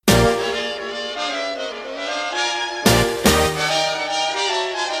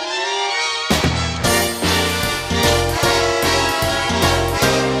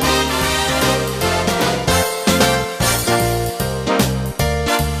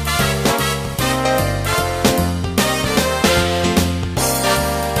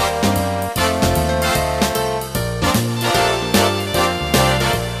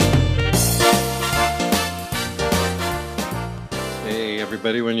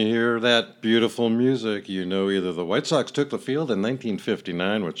you hear that beautiful music, you know either the White Sox took the field in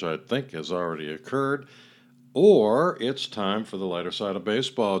 1959, which I think has already occurred, or it's time for the lighter side of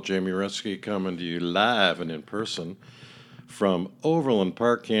baseball. Jamie Retzky coming to you live and in person from Overland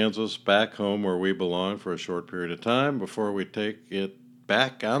Park, Kansas, back home where we belong for a short period of time before we take it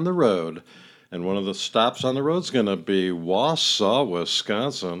back on the road. And one of the stops on the road is going to be Wausau,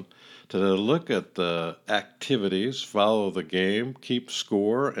 Wisconsin, to look at the activities, follow the game, keep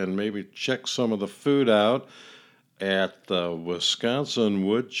score, and maybe check some of the food out at the Wisconsin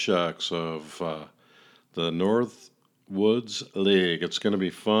Woodchucks of the North Woods League. It's going to be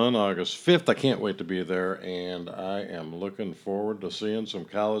fun. August 5th. I can't wait to be there, and I am looking forward to seeing some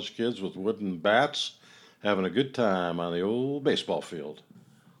college kids with wooden bats having a good time on the old baseball field.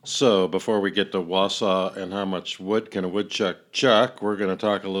 So, before we get to Wausau and how much wood can a woodchuck chuck, we're going to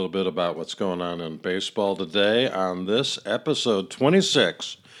talk a little bit about what's going on in baseball today on this episode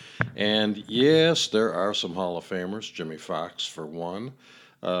 26. And yes, there are some Hall of Famers. Jimmy Fox, for one,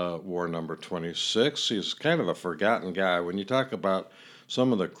 wore number 26. He's kind of a forgotten guy. When you talk about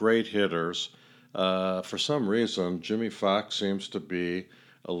some of the great hitters, for some reason, Jimmy Fox seems to be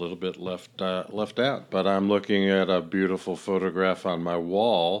a little bit left out. But I'm looking at a beautiful photograph on my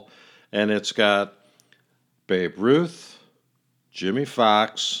wall, and it's got Babe Ruth, Jimmy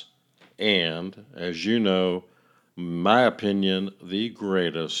Fox, and, as you know, my opinion, the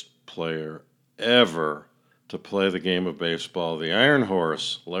greatest player ever to play the game of baseball, the Iron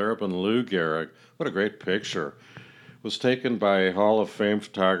Horse, Larry and Lou Gehrig. What a great picture. It was taken by a Hall of Fame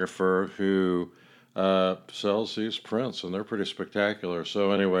photographer who sells these prints, and they're pretty spectacular.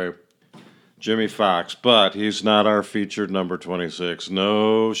 So anyway, Jimmy Fox, but he's not our featured number 26.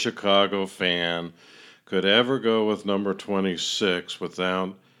 No Chicago fan could ever go with number 26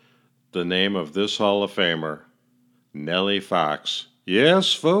 without the name of this Hall of Famer, Nellie Fox.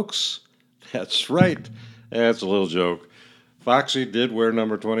 Yes, folks, that's right. That's a little joke. Foxy did wear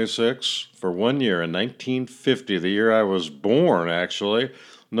number 26 for 1 year in 1950, the year I was born, actually.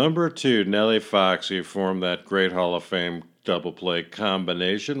 Number 2, Nellie Fox. He formed that great Hall of Fame double play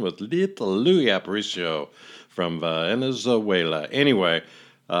combination with little Louis Aparicio from Venezuela. Anyway,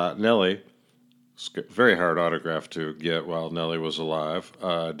 Nellie, very hard autograph to get while Nellie was alive.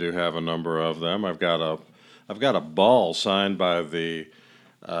 I do have a number of them. I've got a ball signed by the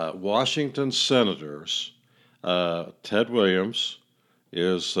Washington Senators. Ted Williams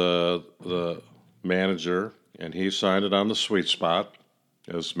is the manager, and he signed it on the sweet spot,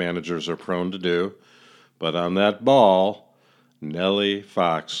 as managers are prone to do. But on that ball, Nellie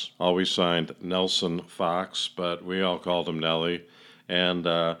Fox, always signed Nelson Fox, but we all called him Nellie.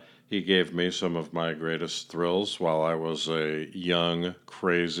 And he gave me some of my greatest thrills while I was a young,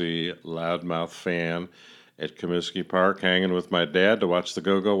 crazy, loudmouth fan at Comiskey Park, hanging with my dad to watch the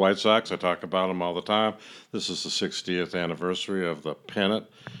Go-Go White Sox. I talk about them all the time. This is the 60th anniversary of the pennant,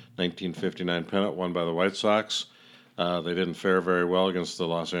 1959 pennant won by the White Sox. They didn't fare very well against the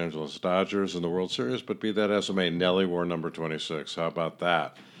Los Angeles Dodgers in the World Series, but be that as it may, Nellie wore number 26. How about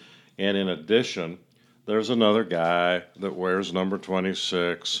that? And in addition, there's another guy that wears number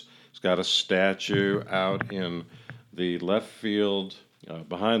 26. He's got a statue out in the left field,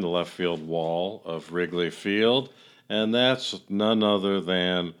 behind the left field wall of Wrigley Field, and that's none other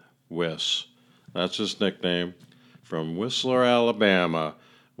than Whis. That's his nickname. From Whistler, Alabama,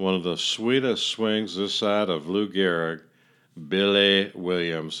 one of the sweetest swings this side of Lou Gehrig, Billy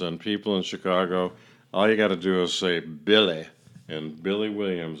Williams. And people in Chicago, all you got to do is say Billy, and Billy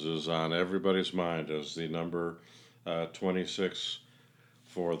Williams is on everybody's mind as the number 26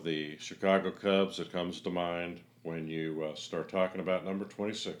 for the Chicago Cubs. It comes to mind when you start talking about number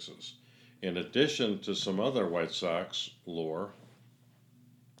 26s. In addition to some other White Sox lore,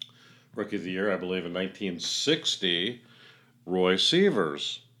 Rookie of the Year, I believe in 1960, Roy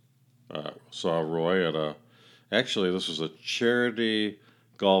Sievers. Saw Roy at actually this was a charity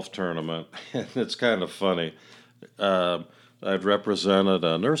golf tournament, and it's kind of funny. I'd represented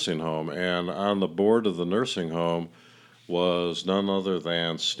a nursing home, and on the board of the nursing home was none other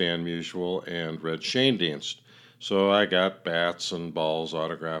than Stan Musial and Red Schoendienst. So I got bats and balls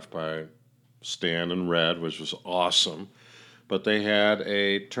autographed by Stan and Red, which was awesome. But they had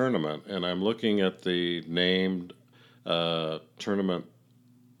a tournament, and I'm looking at the named tournament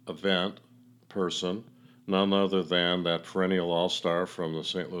event person, none other than that perennial all-star from the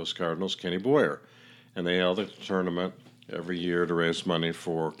St. Louis Cardinals, Kenny Boyer. And they held a tournament every year to raise money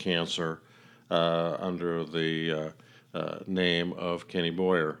for cancer under the name of Kenny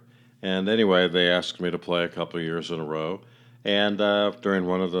Boyer. And anyway, they asked me to play a couple of years in a row. And during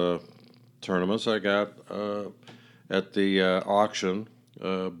one of the tournaments, I got at the auction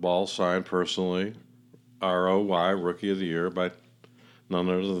ball signed personally, ROY, Rookie of the Year, by none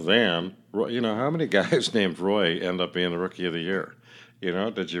other than, how many guys named Roy end up being the Rookie of the Year?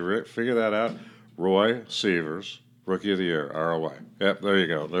 Did you figure that out? Roy Sievers, Rookie of the Year, ROY. Yep, there you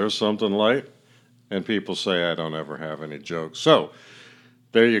go. There's something light, and people say I don't ever have any jokes. So,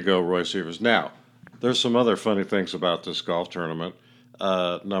 there you go, Roy Sievers. Now, there's some other funny things about this golf tournament.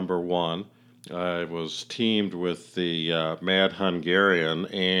 Number one, I was teamed with the Mad Hungarian,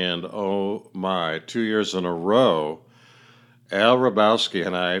 and oh my, 2 years in a row, Al Rabowski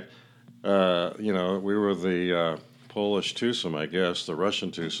and I, we were the Polish twosome, I guess, the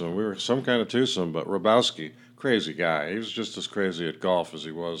Russian twosome. We were some kind of twosome, but Rabowski, crazy guy. He was just as crazy at golf as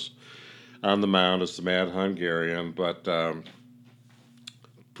he was on the mound as the Mad Hungarian. But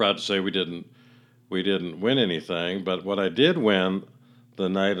proud to say we didn't win anything. But what I did win the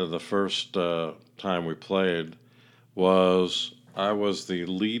night of the first time we played was I was the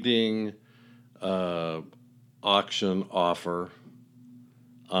leading auction offer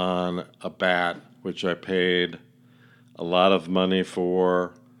on a bat, which I paid a lot of money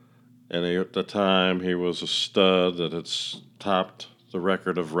for. And at the time, he was a stud that had topped the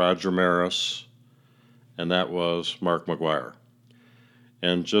record of Roger Maris, and that was Mark McGwire.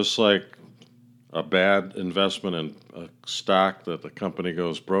 And just like a bad investment in a stock that the company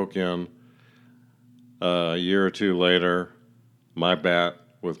goes broke in, a year or two later, my bat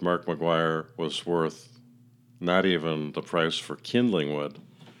with Mark McGwire was worth not even the price for kindling wood.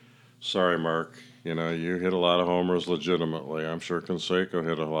 Sorry, Mark. You hit a lot of homers legitimately. I'm sure Canseco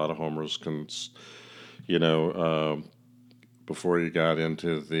hit a lot of homers, before you got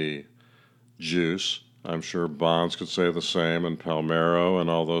into the juice. I'm sure Bonds could say the same, and Palmeiro, and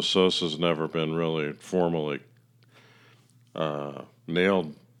although Sosa's never been really formally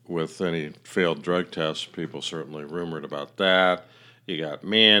nailed with any failed drug tests, people certainly rumored about that. You got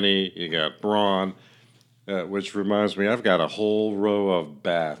Manny, you got Braun. Which reminds me, I've got a whole row of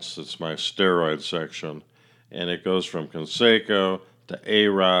bats. It's my steroid section. And it goes from Canseco to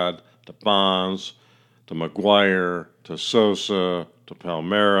A-Rod to Bonds to McGwire to Sosa to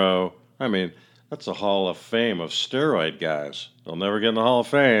Palmeiro. I mean, that's a Hall of Fame of steroid guys. They'll never get in the Hall of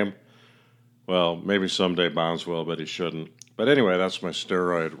Fame. Well, maybe someday Bonds will, but he shouldn't. But anyway, that's my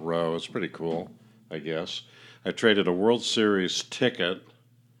steroid row. It's pretty cool, I guess. I traded a World Series ticket.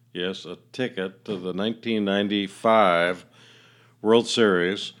 Yes, a ticket to the 1995 World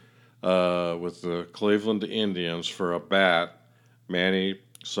Series with the Cleveland Indians for a bat. Manny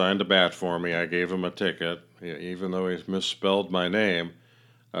signed a bat for me. I gave him a ticket, even though he misspelled my name.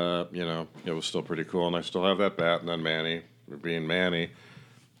 It was still pretty cool, and I still have that bat. And then Manny, being Manny,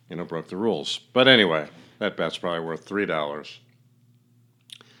 broke the rules. But anyway, that bat's probably worth $3.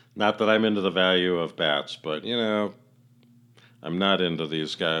 Not that I'm into the value of bats, but I'm not into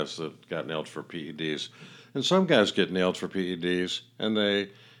these guys that got nailed for PEDs. And some guys get nailed for PEDs, and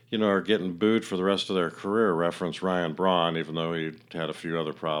they, are getting booed for the rest of their career. Reference Ryan Braun, even though he had a few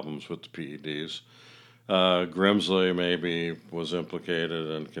other problems with the PEDs. Grimsley maybe was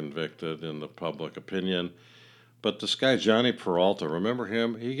implicated and convicted in the public opinion. But this guy, Johnny Peralta, remember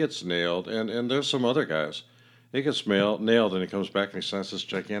him? He gets nailed, and there's some other guys. He gets nailed, and he comes back and he signs this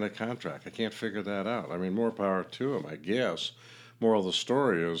gigantic contract. I can't figure that out. I mean, more power to him, I guess. Moral of the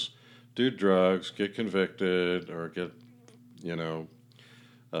story is do drugs, get convicted, or get,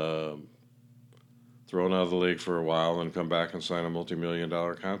 thrown out of the league for a while and come back and sign a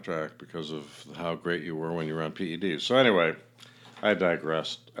multi-million-dollar contract because of how great you were when you were on PEDs. So anyway, I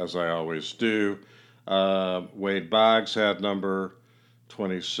digressed, as I always do. Wade Boggs had number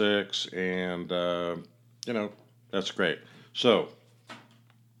 26, and, that's great. So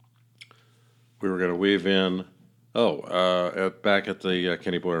we were going to weave in, back at the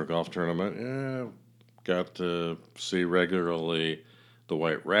Kenny Boyer Golf Tournament, got to see regularly the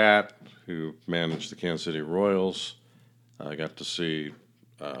White Rat, who managed the Kansas City Royals. I got to see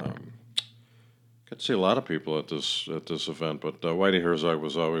a lot of people at this event, but Whitey Herzog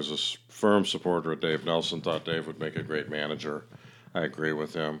was always a firm supporter of Dave Nelson. Thought Dave would make a great manager. I agree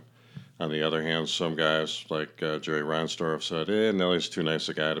with him. On the other hand, some guys like Jerry Reinsdorf said, Nelly's too nice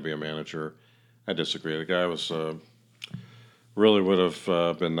a guy to be a manager. I disagree. The guy was really would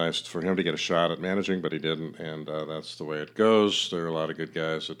have been nice for him to get a shot at managing, but he didn't, and that's the way it goes. There are a lot of good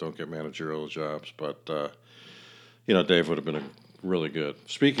guys that don't get managerial jobs, but Dave would have been really good.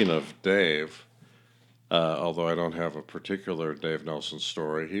 Speaking of Dave, although I don't have a particular Dave Nelson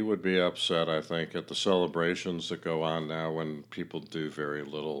story, he would be upset, I think, at the celebrations that go on now when people do very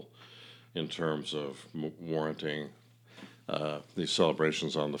little in terms of warranting these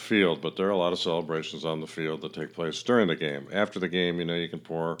celebrations on the field, but there are a lot of celebrations on the field that take place during the game. After the game, you can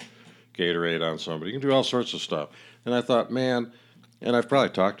pour Gatorade on somebody. You can do all sorts of stuff. And I thought, man, and I've probably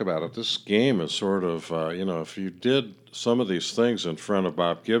talked about it, this game is sort of, if you did some of these things in front of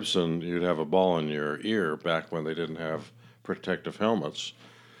Bob Gibson, you'd have a ball in your ear back when they didn't have protective helmets.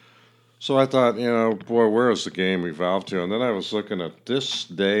 So I thought, boy, where has the game evolved to? And then I was looking at this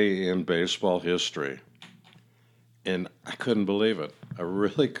day in baseball history, and I couldn't believe it. I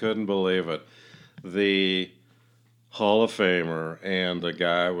really couldn't believe it. The Hall of Famer and the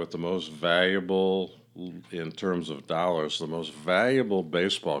guy with the most valuable, in terms of dollars, the most valuable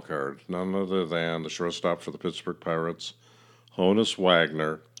baseball card, none other than the shortstop for the Pittsburgh Pirates, Honus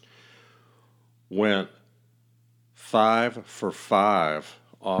Wagner, went 5 for 5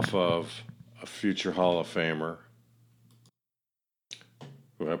 off of a future Hall of Famer,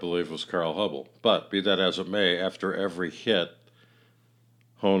 who I believe was Carl Hubble. But be that as it may, after every hit,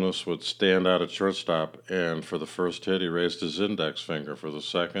 Honus would stand out at shortstop, and for the first hit, he raised his index finger. For the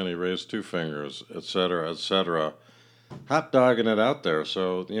second, he raised 2 fingers, etc., etc. Hot dogging it out there.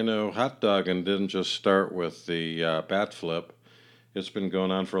 So, hot dogging didn't just start with the bat flip. It's been going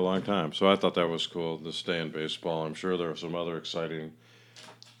on for a long time. So I thought that was cool, this day in baseball. I'm sure there are some other exciting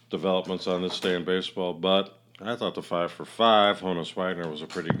developments on this day in baseball, but I thought the 5 for 5, Honus Wagner, was a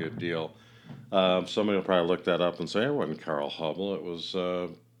pretty good deal. Somebody will probably look that up and say it wasn't Carl Hubble. It was,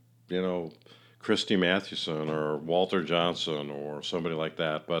 Christy Mathewson or Walter Johnson or somebody like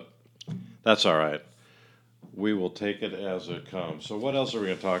that. But that's all right. We will take it as it comes. So what else are we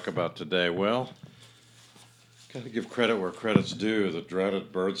going to talk about today? Well, got to give credit where credit's due. The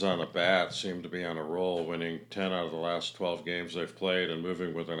dreaded Birds on a Bat seem to be on a roll, winning 10 out of the last 12 games they've played and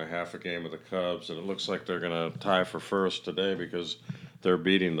moving within a half a game of the Cubs. And it looks like they're going to tie for first today because they're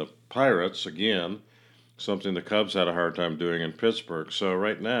beating the Pirates again, something the Cubs had a hard time doing in Pittsburgh. So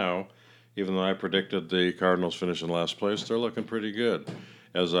right now, even though I predicted the Cardinals finish in last place, they're looking pretty good.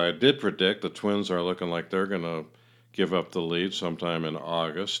 As I did predict, the Twins are looking like they're going to give up the lead sometime in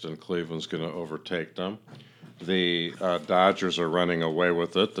August, and Cleveland's going to overtake them. The Dodgers are running away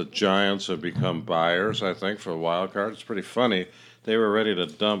with it. The Giants have become buyers, I think, for the wild card. It's pretty funny. They were ready to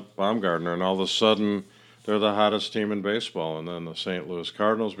dump Baumgartner, and all of a sudden, they're the hottest team in baseball. And then the St. Louis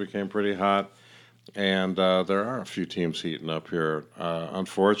Cardinals became pretty hot. And there are a few teams heating up here.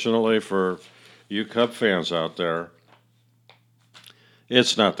 Unfortunately for you Cub fans out there,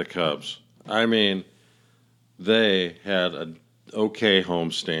 it's not the Cubs. I mean, they had an okay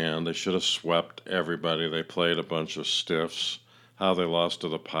homestand. They should have swept everybody. They played a bunch of stiffs. How they lost to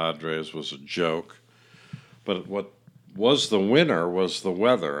the Padres was a joke. But what was the winner was the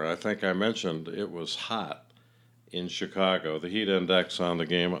weather. I think I mentioned it was hot in Chicago. The heat index on the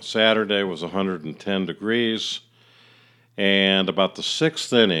game Saturday was 110 degrees. And about the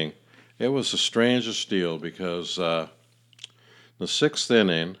 6th inning, it was the strangest deal because the 6th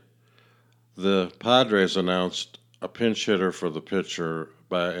inning, the Padres announced a pinch hitter for the pitcher,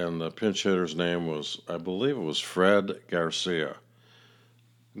 and the pinch hitter's name was, I believe it was Fred Garcia.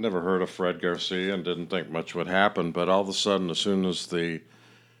 Never heard of Fred Garcia and didn't think much would happen, but all of a sudden, as soon as the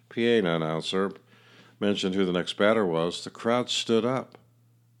PA announcer mentioned who the next batter was, the crowd stood up.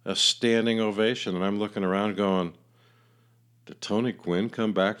 A standing ovation, and I'm looking around going, did Tony Gwynn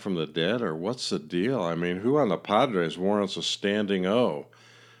come back from the dead, or what's the deal? I mean, who on the Padres warrants a standing O?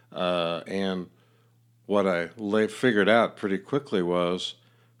 And what I figured out pretty quickly was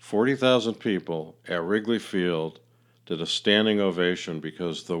 40,000 people at Wrigley Field did a standing ovation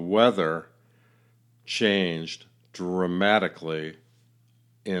because the weather changed dramatically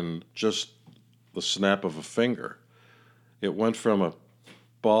in just the snap of a finger. It went from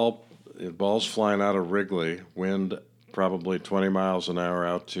balls flying out of Wrigley, wind probably 20 miles an hour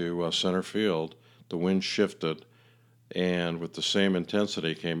out to center field. The wind shifted, and with the same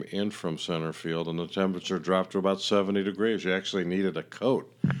intensity came in from center field, and the temperature dropped to about 70 degrees. You actually needed a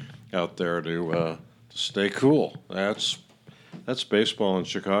coat out there to stay cool. That's baseball in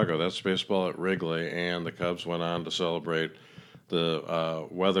Chicago. That's baseball at Wrigley, and the Cubs went on to celebrate the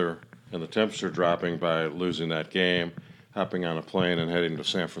weather and the temperature dropping by losing that game, hopping on a plane and heading to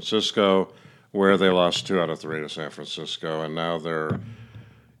San Francisco, where they lost 2 out of 3 to San Francisco, and now they're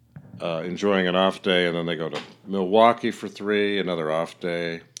enjoying an off day, and then they go to Milwaukee for 3, another off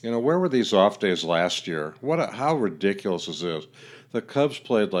day. Where were these off days last year? How ridiculous is this? The Cubs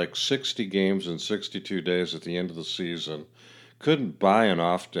played like 60 games in 62 days at the end of the season, couldn't buy an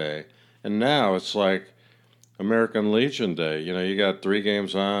off day, and now it's like American Legion Day. You got 3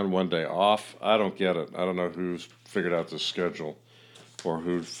 games on, 1 day off. I don't get it. I don't know who's figured out this schedule or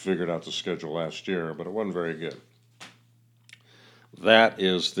who figured out the schedule last year, but it wasn't very good. that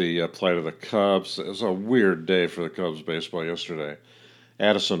is the plight of the Cubs. It was a weird day for the Cubs baseball yesterday.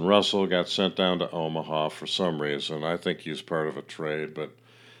 Addison Russell got sent down to Omaha for some reason. I think he's part of a trade, but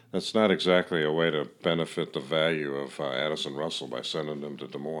that's not exactly a way to benefit the value of Addison Russell by sending him to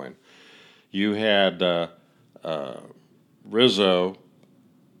Des Moines. You had Rizzo,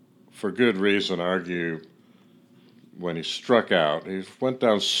 for good reason, argue when he struck out. He went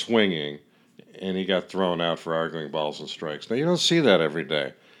down swinging, and he got thrown out for arguing balls and strikes. Now, you don't see that every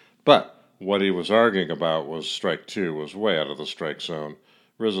day. But what he was arguing about was strike two, was way out of the strike zone.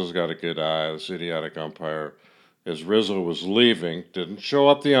 Rizzo's got a good eye. This idiotic umpire, as Rizzo was leaving, didn't show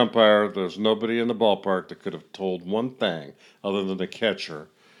up the umpire. There's nobody in the ballpark that could have told one thing other than the catcher.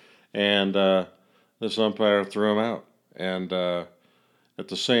 And this umpire threw him out. And at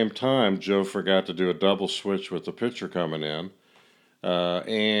the same time, Joe forgot to do a double switch with the pitcher coming in.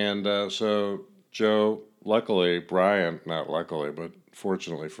 So Joe, luckily, Bryant, not luckily, but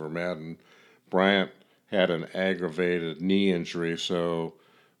fortunately for Madden, Bryant had an aggravated knee injury, so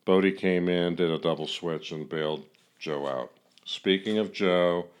Bodie came in, did a double switch, and bailed Joe out. Speaking of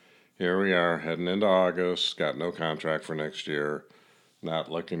Joe, here we are heading into August, got no contract for next year,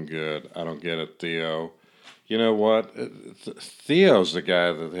 not looking good. I don't get it, Theo. You know what? Theo's the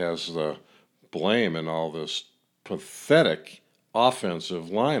guy that has the blame in all this pathetic offensive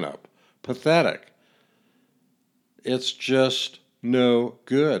lineup. Pathetic. It's just no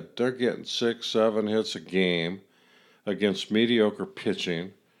good. They're getting 6, 7 hits a game against mediocre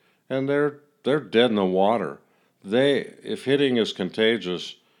pitching, and they're dead in the water. If hitting is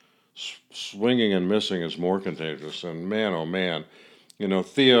contagious, swinging and missing is more contagious. And man, oh man,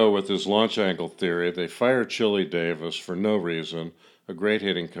 Theo with his launch angle theory, they fired Chili Davis for no reason, a great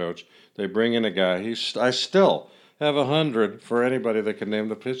hitting coach. They bring in a guy. I still have 100 for anybody that can name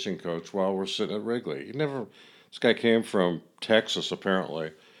the pitching coach while we're sitting at Wrigley. This guy came from Texas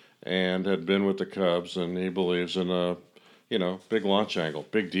apparently, and had been with the Cubs, and he believes in a, big launch angle,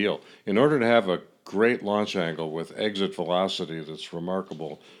 big deal. In order to have a great launch angle with exit velocity that's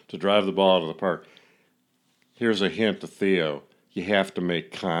remarkable to drive the ball out of the park, here's a hint to Theo. You have to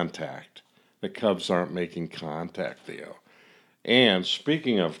make contact. The Cubs aren't making contact, Theo. And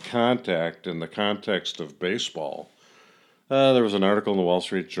speaking of contact in the context of baseball, there was an article in the Wall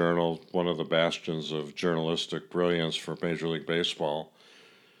Street Journal, one of the bastions of journalistic brilliance for Major League Baseball.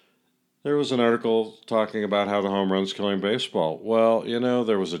 There was an article talking about how the home run's killing baseball. Well,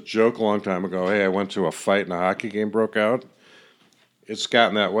 there was a joke a long time ago. Hey, I went to a fight and a hockey game broke out. It's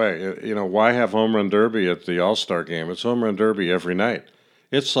gotten that way. Why have home run derby at the All-Star game? It's home run derby every night.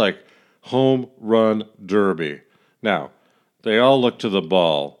 It's like home run derby. Now, they all look to the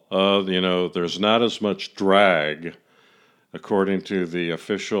ball. There's not as much drag, according to the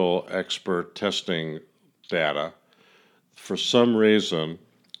official expert testing data. For some reason,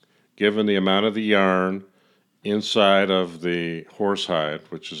 given the amount of the yarn inside of the horsehide,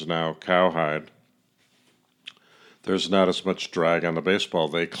 which is now cowhide, there's not as much drag on the baseball,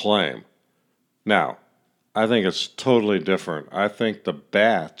 they claim. Now, I think it's totally different. I think the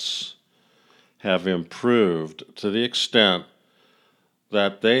bats have improved to the extent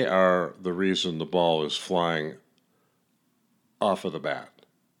that they are the reason the ball is flying off of the bat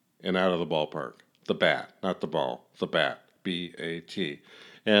and out of the ballpark. The bat, not the ball. The bat. B-A-T.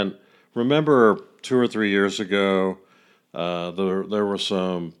 And remember 2 or 3 years ago, there were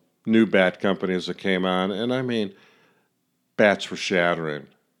some new bat companies that came on, and I mean, bats were shattering.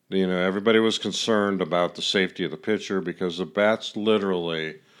 Everybody was concerned about the safety of the pitcher because the bats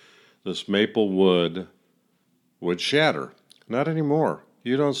literally, this maple wood, would shatter. Not anymore.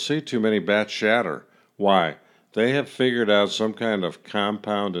 You don't see too many bats shatter. Why? They have figured out some kind of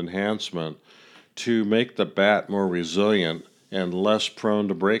compound enhancement to make the bat more resilient and less prone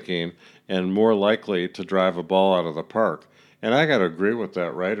to breaking and more likely to drive a ball out of the park. And I got to agree with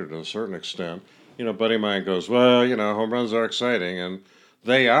that writer to a certain extent. A buddy of mine goes, well, home runs are exciting, and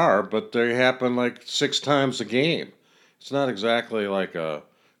they are, but they happen like 6 times a game. It's not exactly like a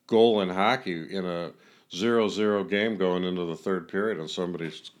goal in hockey in a 0-0 game going into the third period and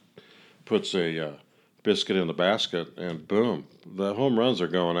somebody puts a biscuit in the basket and boom, the home runs are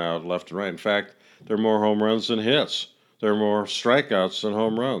going out left and right. In fact, there are more home runs than hits. There are more strikeouts than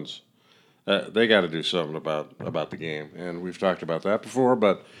home runs. They got to do something about the game, and we've talked about that before,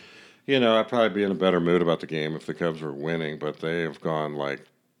 but I'd probably be in a better mood about the game if the Cubs were winning, but they have gone like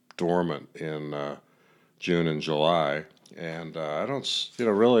dormant in June and July. And I don't,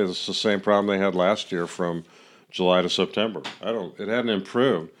 really, it's the same problem they had last year from July to September. It hadn't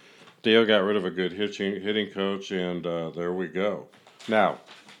improved. Theo got rid of a good hitting coach, and there we go. Now,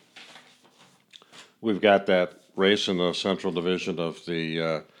 we've got that race in the Central Division of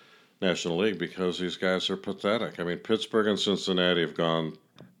the National League because these guys are pathetic. I mean, Pittsburgh and Cincinnati have gone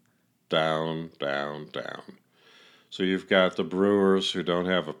down, down, down. So you've got the Brewers who don't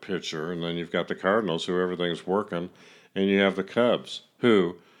have a pitcher, and then you've got the Cardinals who everything's working, and you have the Cubs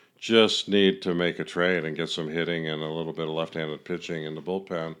who just need to make a trade and get some hitting and a little bit of left-handed pitching in the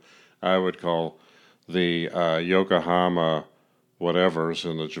bullpen. I would call the Yokohama whatevers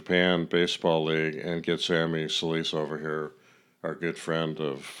in the Japan Baseball League and get Sammy Solis over here, our good friend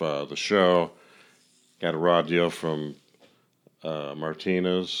of the show. Got a raw deal from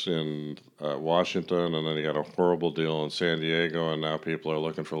Martinez in Washington, and then he got a horrible deal in San Diego, and now people are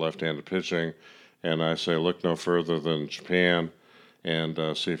looking for left-handed pitching. And I say look no further than Japan and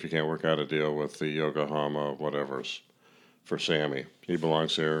see if you can't work out a deal with the Yokohama whatevers for Sammy. He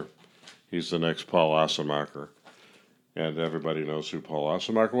belongs here. He's the next Paul Assenmacher. And everybody knows who Paul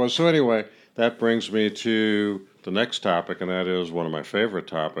Assenmacher was. So anyway, that brings me to the next topic, and that is one of my favorite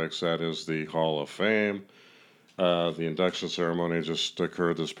topics. That is the Hall of Fame. The induction ceremony just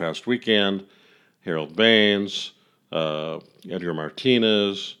occurred this past weekend. Harold Baines, Edgar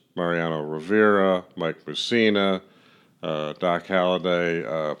Martinez, Mariano Rivera, Mike Mussina, Doc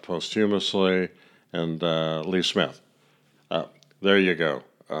Halladay posthumously, and Lee Smith. There you go.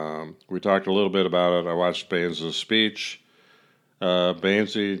 We talked a little bit about it. I watched Baines' speech.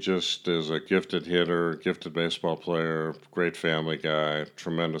 Bainesy just is a gifted hitter, gifted baseball player, great family guy,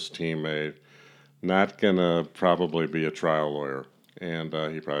 tremendous teammate. Not going to probably be a trial lawyer, and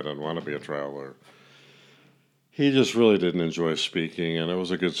he probably doesn't want to be a trial lawyer. He just really didn't enjoy speaking, and it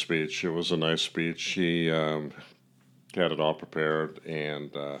was a good speech. It was a nice speech. He had it all prepared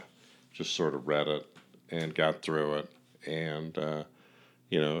and just sort of read it and got through it. And,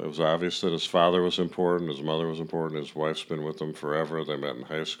 it was obvious that his father was important, his mother was important, his wife's been with him forever. They met in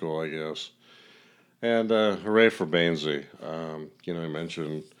high school, I guess. And hooray for Bainesy. He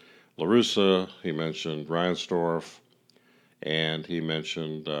mentioned La Russa, he mentioned Reinsdorf, and he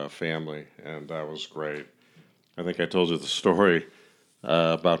mentioned family, and that was great. I think I told you the story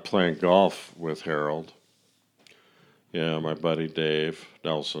about playing golf with Harold. My buddy Dave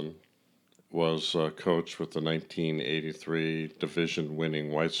Nelson was coach with the 1983 division-winning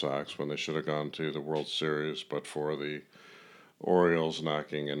White Sox when they should have gone to the World Series, but for the Orioles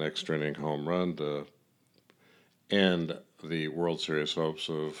knocking an extra-inning home run to end the World Series hopes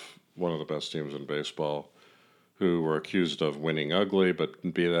of one of the best teams in baseball, who were accused of winning ugly, but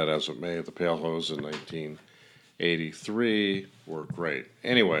be that as it may, the Pale Hose in 1983 were great.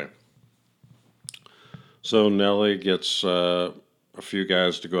 Anyway, so Nelly gets a few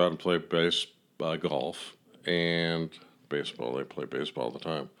guys to go out and play golf and baseball. They play baseball all the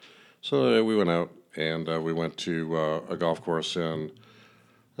time. So we went out and we went to a golf course in,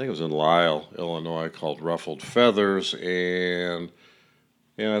 I think it was in Lisle, Illinois, called Ruffled Feathers, and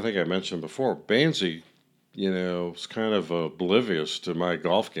I think I mentioned before, Bainesy, is kind of oblivious to my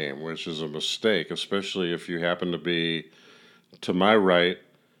golf game, which is a mistake, especially if you happen to be to my right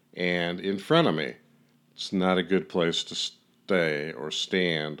and in front of me. It's not a good place to stay or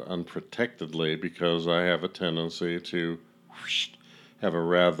stand unprotectedly because I have a tendency to have a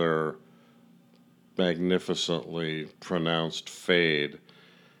rather magnificently pronounced fade.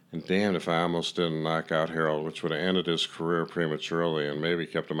 And damn if I almost didn't knock out Harold, which would have ended his career prematurely and maybe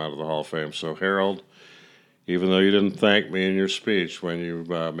kept him out of the Hall of Fame. So, Harold, even though you didn't thank me in your speech when you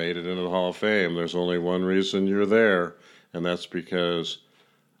made it into the Hall of Fame, there's only one reason you're there, and that's because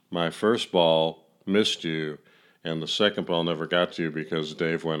my first ball missed you, and the second ball never got to you because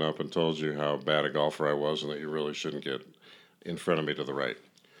Dave went up and told you how bad a golfer I was and that you really shouldn't get in front of me to the right.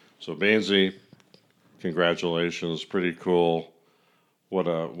 So, Bainesy, congratulations, pretty cool. What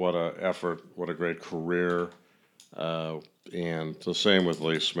a effort, what a great career. And the same with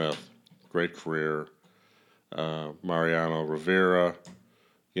Lee Smith. Great career. Mariano Rivera.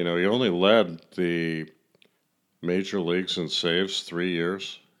 He only led the major leagues in saves 3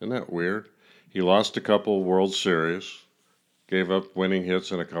 years. Isn't that weird? He lost a couple World Series, gave up winning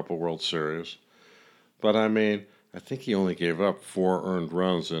hits in a couple World Series. But I think he only gave up 4 earned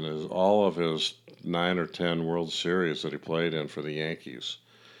runs in all of his 9 or 10 World Series that he played in for the Yankees.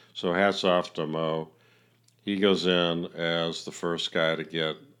 So hats off to Mo. He goes in as the first guy to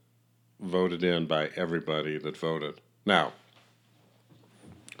get voted in by everybody that voted. Now,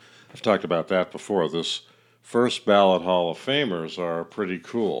 I've talked about that before. This first ballot Hall of Famers are pretty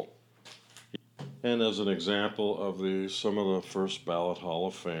cool. And as an example of some of the first ballot Hall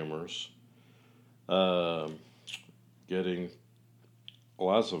of Famers getting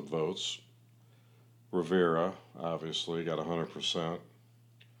lots of votes, Rivera obviously got 100%.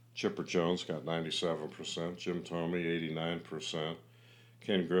 Chipper Jones got 97%, Jim Thome 89%,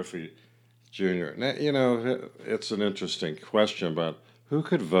 Ken Griffey Jr. Now, it's an interesting question, but who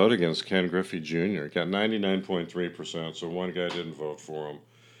could vote against Ken Griffey Jr.? Got 99.3%, so one guy didn't vote for him.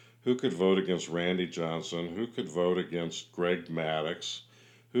 Who could vote against Randy Johnson? Who could vote against Greg Maddux?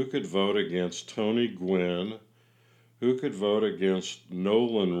 Who could vote against Tony Gwynn? Who could vote against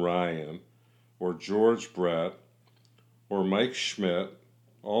Nolan Ryan or George Brett or Mike Schmidt?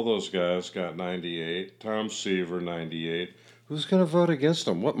 All those guys got 98. Tom Seaver, 98. Who's going to vote against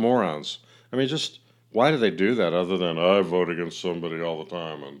them? What morons? I mean, just why do they do that other than I vote against somebody all the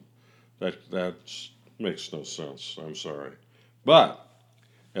time? And that makes no sense. I'm sorry. But,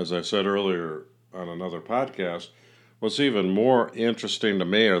 as I said earlier on another podcast, what's even more interesting to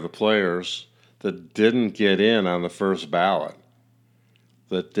me are the players that didn't get in on the first ballot.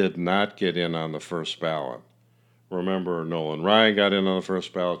 That did not get in on the first ballot. Remember, Nolan Ryan got in on the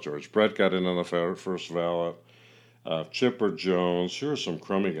first ballot. George Brett got in on the first ballot. Chipper Jones. Here are some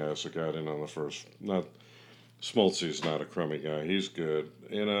crummy guys that got in on the first. Not Smoltzy's not a crummy guy. He's good.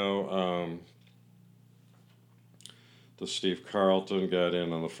 The Steve Carlton got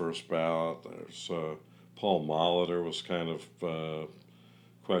in on the first ballot. There's Paul Molitor was kind of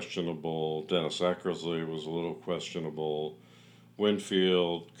questionable. Dennis Eckersley was a little questionable.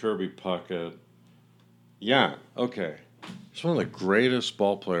 Winfield, Kirby Puckett. Yeah, okay. He's one of the greatest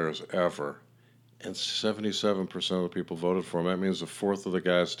ball players ever, and 77% of the people voted for him. That means a fourth of the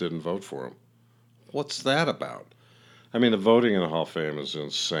guys didn't vote for him. What's that about? I mean, the voting in the Hall of Fame is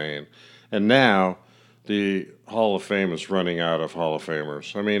insane. And now the Hall of Fame is running out of Hall of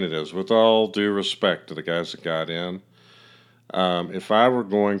Famers. I mean, it is. With all due respect to the guys that got in, if I were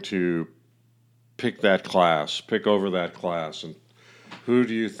going to pick over that class, and who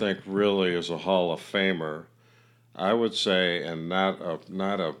do you think really is a Hall of Famer? I would say, and not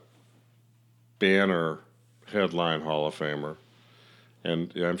a banner headline Hall of Famer,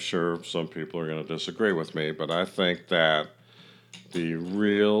 and I'm sure some people are going to disagree with me, but I think that the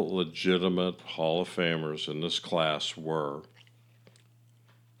real legitimate Hall of Famers in this class were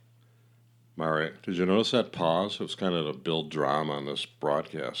did you notice that pause? It was kind of to build drama on this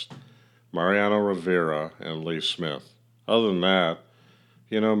broadcast. Mariano Rivera and Lee Smith. Other than that,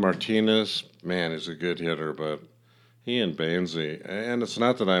 Martinez, man, he's a good hitter, but he and Bainsey, and it's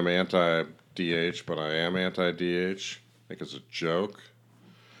not that I'm anti-DH, but I am anti-DH. I think it's a joke.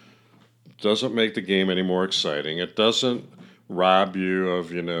 Doesn't make the game any more exciting. It doesn't rob you of,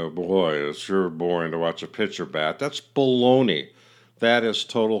 boy, it's sure boring to watch a pitcher bat. That's baloney. That is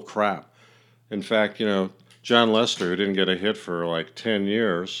total crap. In fact, John Lester, who didn't get a hit for like 10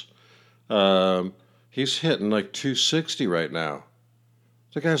 years, he's hitting like 260 right now.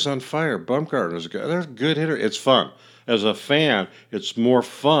 The guy's on fire. Bumgarner's they're a good hitter. It's fun. As a fan, it's more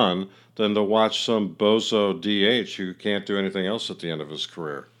fun than to watch some bozo DH who can't do anything else at the end of his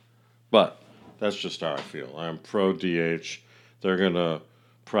career. But that's just how I feel. I'm pro DH. They're going to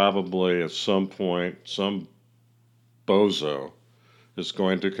probably at some point, some bozo is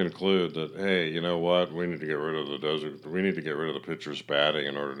going to conclude that, hey, you know what? We need to get rid of the pitcher's batting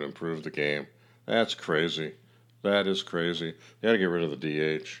in order to improve the game. That's crazy. That is crazy. They got to get rid of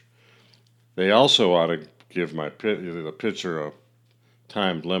the DH. They also ought to give the pitcher a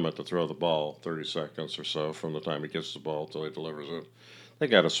timed limit to throw the ball, 30 seconds or so from the time he gets the ball till he delivers it. They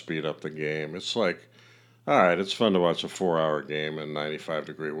got to speed up the game. It's like, all right, it's fun to watch a 4-hour game in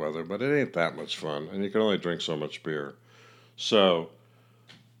 95-degree weather, but it ain't that much fun, and you can only drink so much beer. So,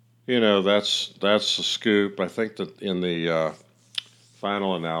 that's the scoop. I think that in the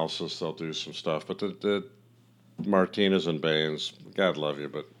final analysis they'll do some stuff, but the Martinez and Baines, God love you,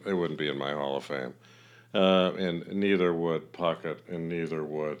 but they wouldn't be in my Hall of Fame. And neither would Puckett, and neither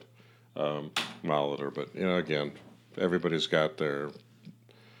would Molitor. But, again, everybody's got their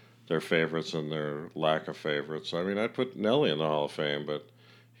favorites and their lack of favorites. I mean, I'd put Nelly in the Hall of Fame, but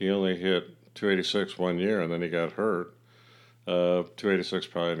he only hit 286 one year, and then he got hurt. 286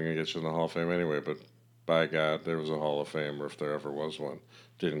 probably didn't get you in the Hall of Fame anyway, but by God, there was a Hall of Famer if there ever was one.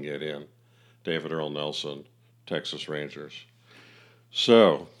 Didn't get in. David Earl Nelson, Texas Rangers.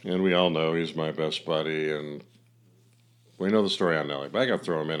 So, and we all know he's my best buddy, and we know the story on Nelly, but I got to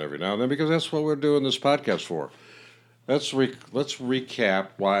throw him in every now and then because that's what we're doing this podcast for. Let's recap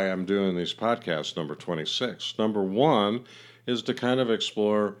why I'm doing these podcasts, number 26. Number 1 is to kind of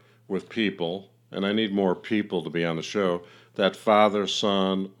explore with people, and I need more people to be on the show, that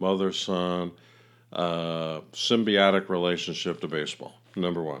father-son, mother-son, symbiotic relationship to baseball,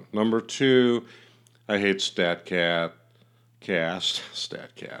 number 1. Number 2, I hate StatCast.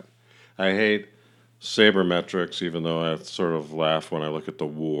 I hate sabermetrics, even though I sort of laugh when I look at the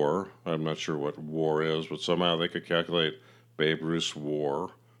WAR. I'm not sure what WAR is, but somehow they could calculate Babe Ruth's WAR,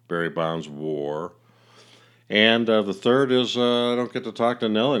 Barry Bonds' WAR. And the third is I don't get to talk to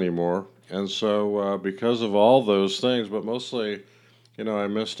Nell anymore. And so, because of all those things, but mostly, I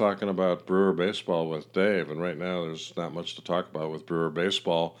miss talking about Brewer baseball with Dave. And right now, there's not much to talk about with Brewer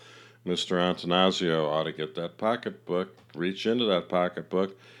baseball. Mr. Antanasio ought to get that pocketbook, reach into that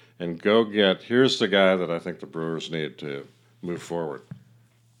pocketbook, and go get. Here's the guy that I think the Brewers need to move forward.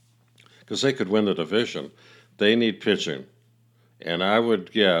 Because they could win the division. They need pitching. And I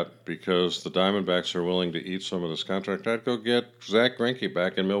would get, because the Diamondbacks are willing to eat some of this contract, I'd go get Zach Greinke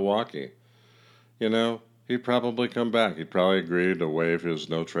back in Milwaukee. He'd probably come back. He'd probably agree to waive his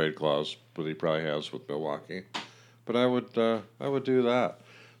no trade clause, but he probably has with Milwaukee. But I would do that.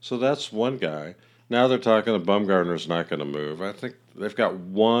 So that's one guy. Now they're talking that Bumgarner's not going to move. I think they've got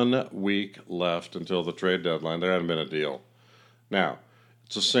 1 week left until the trade deadline. There hasn't been a deal. Now,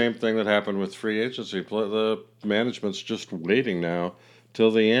 it's the same thing that happened with free agency. The management's just waiting now till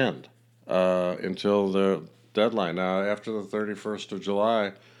the end, until the deadline. Now, after the 31st of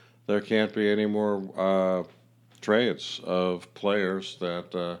July, there can't be any more trades of players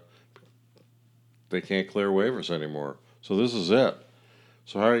that they can't clear waivers anymore. So this is it.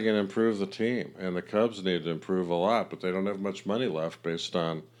 So how are you going to improve the team? And the Cubs need to improve a lot, but they don't have much money left based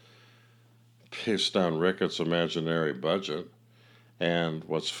on Ricketts' imaginary budget. And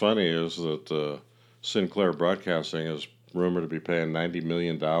what's funny is that Sinclair Broadcasting is rumored to be paying $90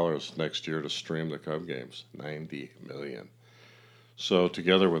 million next year to stream the Cub games. $90 million. So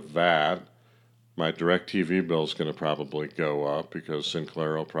together with that, my DirecTV bill is going to probably go up because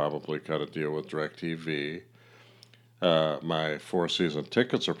Sinclair will probably cut a deal with DirecTV. My four-season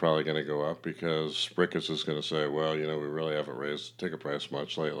tickets are probably going to go up because Ricketts is going to say, well, we really haven't raised the ticket price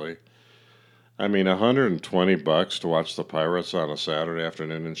much lately. I mean, $120 to watch the Pirates on a Saturday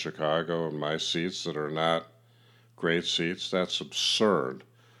afternoon in Chicago and my seats that are not great seats, that's absurd.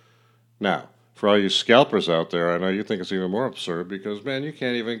 Now, for all you scalpers out there, I know you think it's even more absurd because, man, you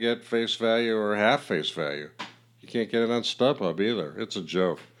can't even get face value or half face value. You can't get it on StubHub either. It's a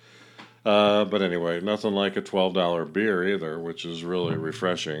joke. But anyway, nothing like a $12 beer either, which is really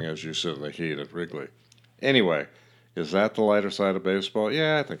refreshing as you sit in the heat at Wrigley. Anyway, is that the lighter side of baseball?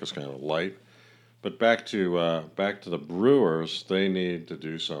 Yeah, I think it's kind of light. But back to the Brewers, they need to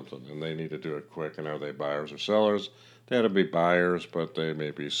do something, and they need to do it quick. And are they buyers or sellers? They ought to be buyers, but they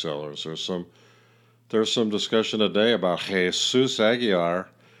may be sellers. There's some discussion today about Jesus Aguilar,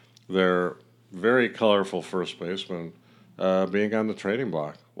 their very colorful first baseman, being on the trading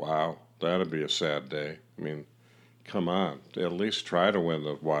block. Wow, that'd be a sad day. I mean, come on, at least try to win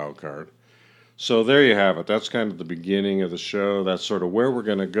the wild card. So there you have it. That's kind of the beginning of the show. That's sort of where we're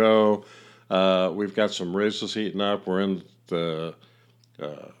going to go. We've got some races heating up. We're in the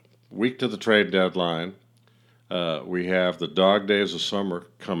week to the trade deadline. We have the dog days of summer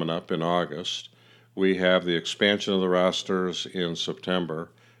coming up in August. We have the expansion of the rosters in September.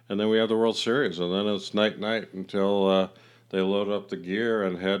 And then we have the World Series. And then it's night-night until they load up the gear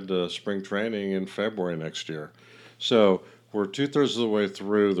and head to spring training in February next year. So we're 2/3 of the way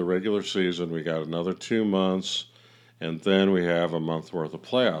through the regular season. We got another 2 months. And then we have a month worth of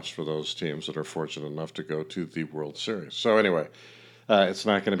playoffs for those teams that are fortunate enough to go to the World Series. So anyway, it's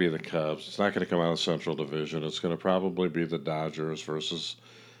not going to be the Cubs. It's not going to come out of the Central Division. It's going to probably be the Dodgers versus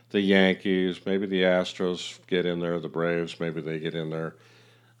the Yankees. Maybe the Astros get in there. The Braves, maybe they get in there.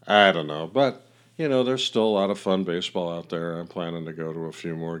 I don't know. But, there's still a lot of fun baseball out there. I'm planning to go to a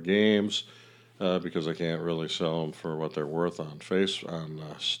few more games because I can't really sell them for what they're worth on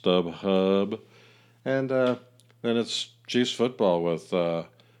StubHub. And then it's Chiefs football with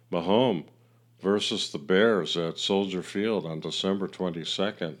Mahomes versus the Bears at Soldier Field on December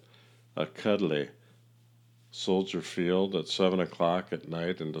 22nd. A cuddly Soldier Field at 7 o'clock at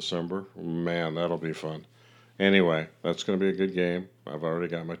night in December. Man, that'll be fun. Anyway, that's going to be a good game. I've already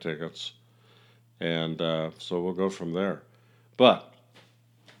got my tickets. And so we'll go from there. But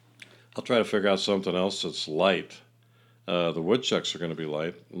I'll try to figure out something else that's light. The woodchucks are going to be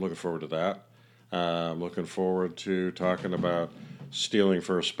light. I'm looking forward to that. I'm looking forward to talking about stealing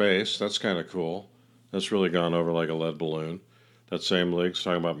first base. That's kind of cool. That's really gone over like a lead balloon. That same league's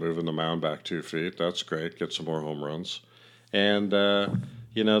talking about moving the mound back 2 feet. That's great. Get some more home runs. And,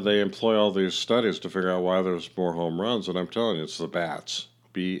 they employ all these studies to figure out why there's more home runs. And I'm telling you, it's the bats.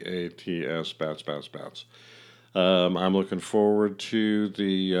 B-A-T-S, bats. I'm looking forward to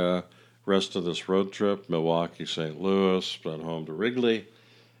the rest of this road trip. Milwaukee, St. Louis, then home to Wrigley.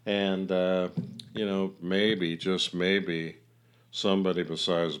 And, maybe, just maybe, somebody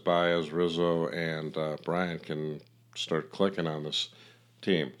besides Baez, Rizzo, and Bryant can start clicking on this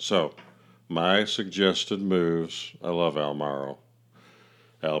team. So, my suggested moves, I love Almaro,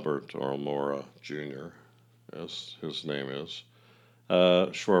 Albert Almora Jr., as his name is.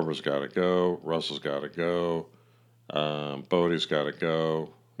 Schwarber's got to go. Russell's got to go. Bodie's got to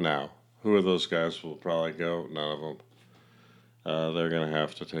go. Now, who of those guys will probably go? None of them. They're going to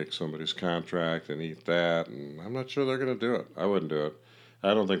have to take somebody's contract and eat that, and I'm not sure they're going to do it. I wouldn't do it.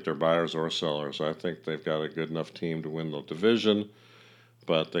 I don't think they're buyers or sellers. I think they've got a good enough team to win the division,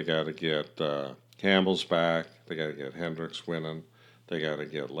 but they got to get Campbell's back. They got to get Hendricks winning. They got to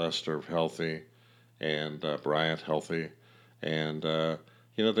get Lester healthy and Bryant healthy, and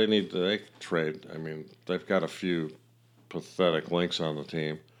they trade. I mean, they've got a few pathetic links on the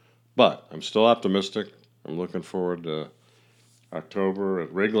team, but I'm still optimistic. I'm looking forward to October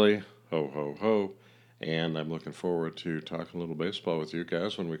at Wrigley. Ho, ho, ho. And I'm looking forward to talking a little baseball with you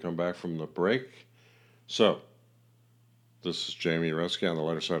guys when we come back from the break. So, this is Jamie Reski on the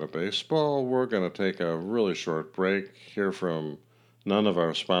lighter side of baseball. We're going to take a really short break, hear from none of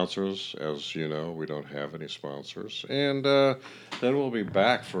our sponsors. As you know, we don't have any sponsors. And then we'll be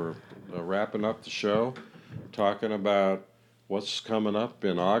back for wrapping up the show, talking about what's coming up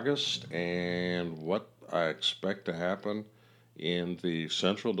in August and what I expect to happen in the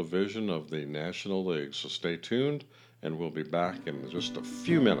Central Division of the National League. So stay tuned, and we'll be back in just a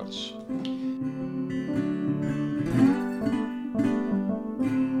few minutes.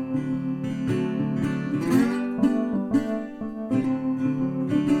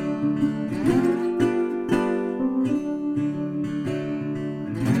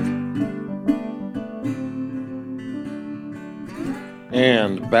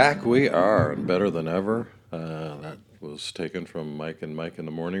 And back we are, and better than ever. That was taken from Mike and Mike in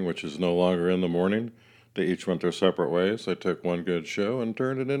the Morning, which is no longer in the morning. They each went their separate ways. They took one good show and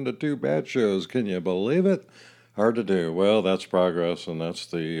turned it into two bad shows. Can you believe it? Hard to do. Well, that's progress, and that's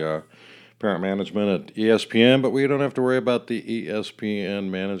the parent management at ESPN, but we don't have to worry about the ESPN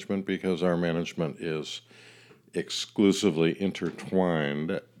management because our management is exclusively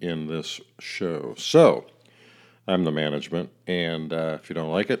intertwined in this show. So, I'm the management, and if you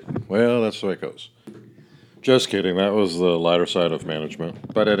don't like it, well, that's the way it goes. Just kidding, that was the lighter side of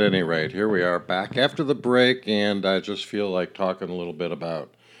management. But at any rate, here we are back after the break, and I just feel like talking a little bit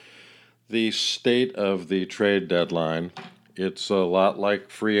about the state of the trade deadline. It's a lot like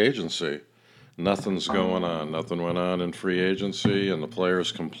free agency. Nothing's going on. Nothing went on in free agency, and the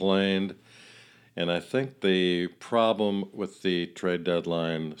players complained. And I think the problem with the trade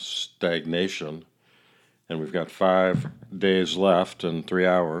deadline stagnation, and we've got 5 days left and 3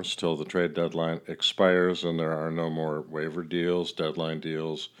 hours till the trade deadline expires, and there are no more waiver deals, deadline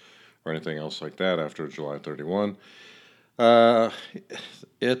deals, or anything else like that after July 31.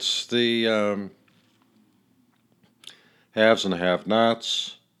 It's the haves and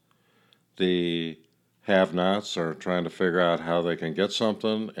have-nots. The have-nots are trying to figure out how they can get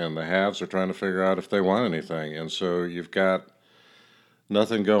something, and the haves are trying to figure out if they want anything. And so you've got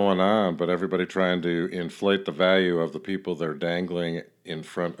nothing going on, but everybody trying to inflate the value of the people they're dangling in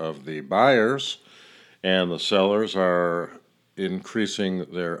front of the buyers, and the sellers are increasing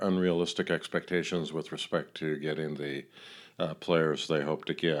their unrealistic expectations with respect to getting the players they hope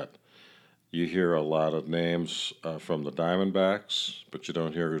to get. You hear a lot of names from the Diamondbacks, but you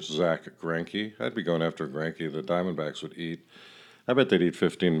don't hear Zach Greinke. I'd be going after Greinke. The Diamondbacks would eat, I bet they'd eat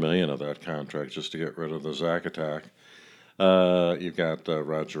 $15 million of that contract just to get rid of the Zach attack. You've got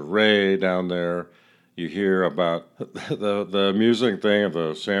Roger Ray down there. You hear about the amusing thing of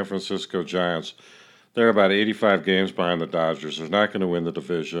the San Francisco Giants. They're about 85 games behind the Dodgers. They're not going to win the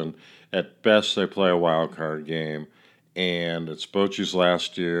division. At best, they play a wild card game, and it's Bochy's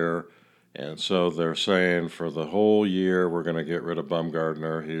last year. And so they're saying for the whole year, we're going to get rid of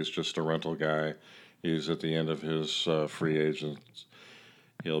Bumgarner. He's just a rental guy. He's at the end of his free agent.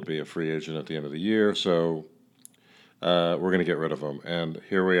 He'll be a free agent at the end of the year. So we're going to get rid of him. And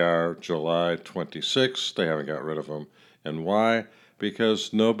here we are, July 26th. They haven't got rid of him. And why?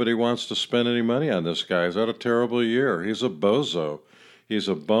 Because nobody wants to spend any money on this guy. He's had a terrible year. He's a bozo. He's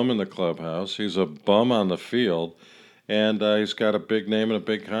a bum in the clubhouse. He's a bum on the field. And he's got a big name and a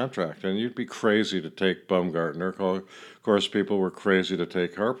big contract. And you'd be crazy to take Bumgarner. Of course, people were crazy to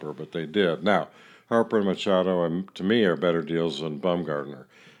take Harper, but they did. Now, Harper and Machado, to me, are better deals than Bumgarner.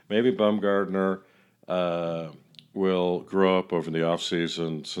 Maybe Bumgarner will grow up over the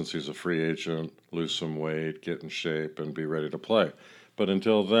offseason since he's a free agent, lose some weight, get in shape, and be ready to play. But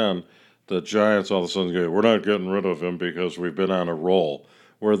until then, the Giants all of a sudden go, we're not getting rid of him because we've been on a roll,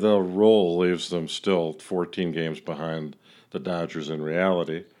 where the roll leaves them still 14 games behind the Dodgers in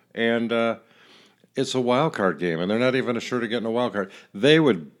reality. And it's a wild card game, and they're not even assured of getting a wild card. They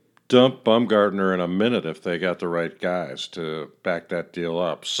would dump Bumgarner in a minute if they got the right guys to back that deal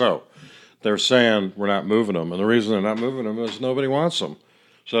up. So they're saying we're not moving them, and the reason they're not moving them is nobody wants them.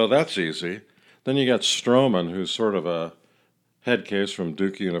 So that's easy. Then you got Stroman, who's sort of a head case from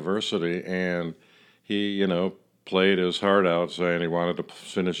Duke University, and he, played his heart out saying he wanted to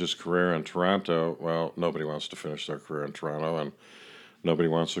finish his career in Toronto. Well, nobody wants to finish their career in Toronto, and nobody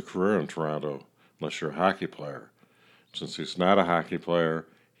wants a career in Toronto unless you're a hockey player. Since he's not a hockey player,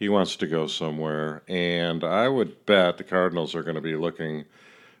 he wants to go somewhere, and I would bet the Cardinals are going to be looking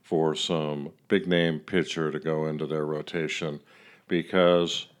for some big-name pitcher to go into their rotation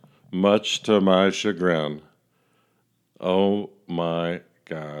because, much to my chagrin, oh my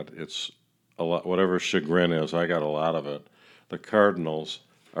God, it's a lot. Whatever chagrin is, I got a lot of it. The Cardinals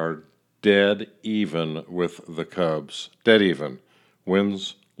are dead even with the Cubs. Dead even.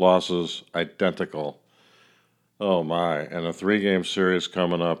 Wins, losses, identical. Oh my. And a 3-game series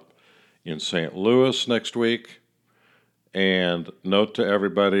coming up in St. Louis next week. And note to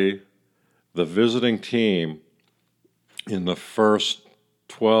everybody, the visiting team in the first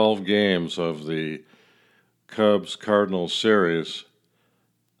 12 games of the Cubs-Cardinals series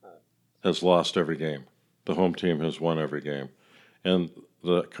has lost every game. The home team has won every game. And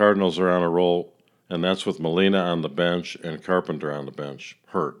the Cardinals are on a roll, and that's with Molina on the bench and Carpenter on the bench,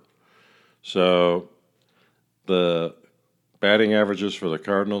 hurt. So the batting averages for the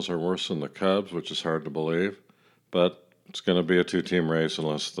Cardinals are worse than the Cubs, which is hard to believe. But it's going to be a 2-team race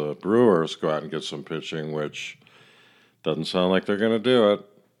unless the Brewers go out and get some pitching, which doesn't sound like they're going to do it.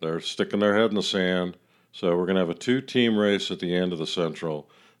 They're sticking their head in the sand. So we're going to have a 2-team race at the end of the Central,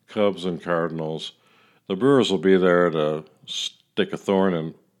 Cubs and Cardinals. The Brewers will be there to stick a thorn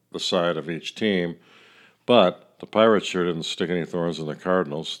in the side of each team, but the Pirates sure didn't stick any thorns in the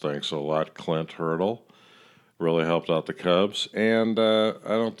Cardinals. Thanks a lot, Clint Hurdle. Really helped out the Cubs, and I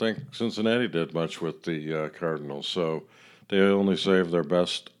don't think Cincinnati did much with the Cardinals, so they only saved their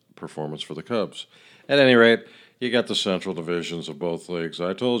best performance for the Cubs. At any rate, you got the Central divisions of both leagues.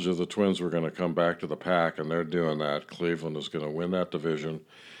 I told you the Twins were going to come back to the pack, and they're doing that. Cleveland is going to win that division.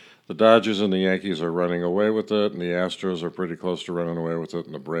 The Dodgers and the Yankees are running away with it, and the Astros are pretty close to running away with it,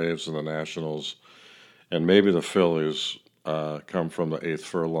 and the Braves and the Nationals, and maybe the Phillies come from the 8th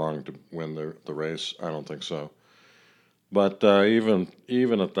furlong to win the race. I don't think so. But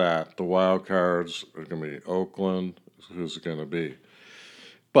even at that, the wild cards are going to be Oakland. Who's it going to be?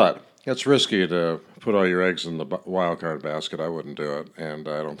 But it's risky to put all your eggs in the wild card basket. I wouldn't do it, and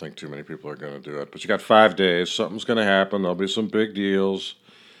I don't think too many people are going to do it. But you got 5 days. Something's going to happen. There'll be some big deals,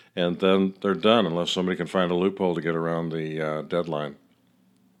 and then they're done unless somebody can find a loophole to get around the deadline.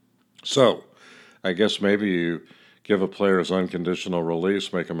 So I guess maybe you give a player his unconditional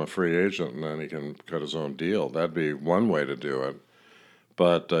release, make him a free agent, and then he can cut his own deal. That'd be one way to do it.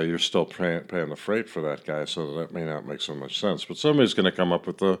 But you're still paying the freight for that guy, so that may not make so much sense. But somebody's going to come up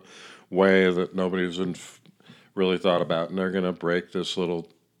with a way that nobody's really thought about, and they're going to break this little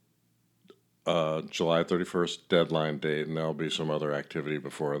July 31st deadline date, and there'll be some other activity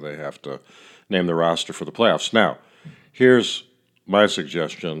before they have to name the roster for the playoffs. Now, here's my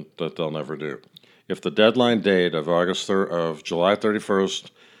suggestion that they'll never do. If the deadline date of July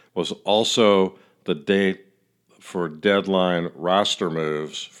 31st was also the date for deadline roster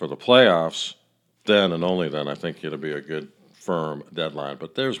moves for the playoffs, then and only then I think it'll be a good firm deadline.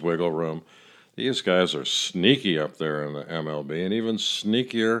 But there's wiggle room. These guys are sneaky up there in the MLB and even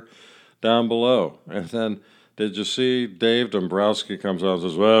sneakier down below. And then did you see Dave Dombrowski comes out and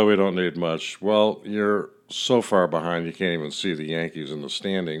says, well, we don't need much. Well, you're so far behind you can't even see the Yankees in the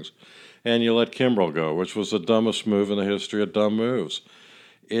standings. And you let Kimbrel go, which was the dumbest move in the history of dumb moves.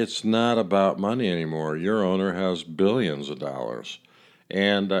 It's not about money anymore. Your owner has billions of dollars.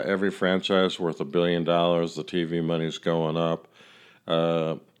 And every franchise worth $1 billion. The TV money's going up.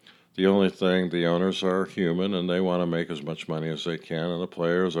 The only thing, the owners are human, and they want to make as much money as they can. And the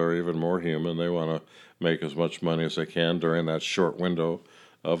players are even more human. They want to make as much money as they can during that short window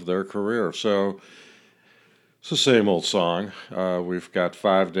of their career. So it's the same old song. We've got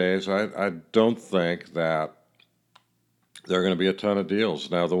 5 days. I don't think that there are going to be a ton of deals.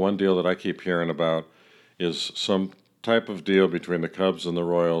 Now, the one deal that I keep hearing about is some type of deal between the Cubs and the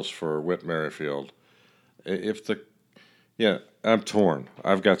Royals for Whit Merrifield. I'm torn.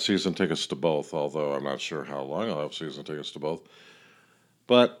 I've got season tickets to both, although I'm not sure how long I'll have season tickets to both.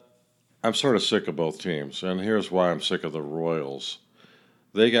 But I'm sort of sick of both teams, and here's why I'm sick of the Royals.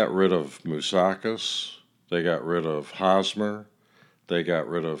 They got rid of Moustakas. They got rid of Hosmer. They got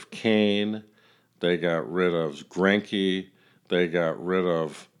rid of Kane. They got rid of Greinke. they got rid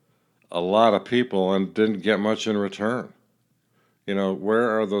of a lot of people and didn't get much in return.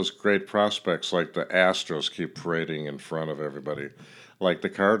 Where are those great prospects like the Astros keep parading in front of everybody, like the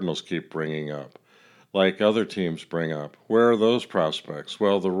Cardinals keep bringing up, like other teams bring up? Where are those prospects?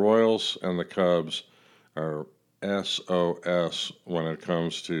 Well, the Royals and the Cubs are SOS when it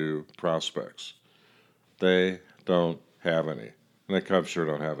comes to prospects. They don't have any. And the Cubs sure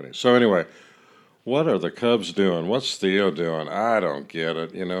don't have any. So, anyway, what are the Cubs doing? What's Theo doing? I don't get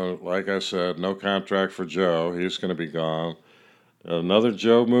it. Like I said, no contract for Joe. He's going to be gone. Another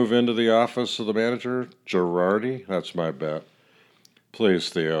Joe move into the office of the manager? Girardi? That's my bet. Please,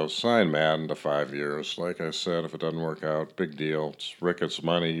 Theo, sign Madden to 5 years. Like I said, if it doesn't work out, big deal. It's Ricketts'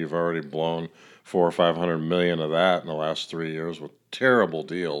 money. You've already blown 400 or 500 million of that in the last 3 years with terrible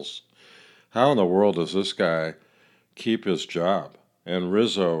deals. How in the world does this guy keep his job? And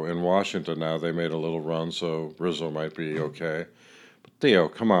Rizzo in Washington now, they made a little run, so Rizzo might be okay. But Theo,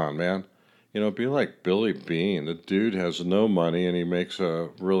 come on, man. Be like Billy Beane. The dude has no money and he makes a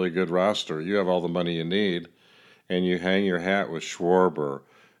really good roster. You have all the money you need and you hang your hat with Schwarber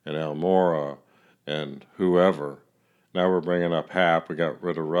and Almora and whoever. Now we're bringing up Happ. We got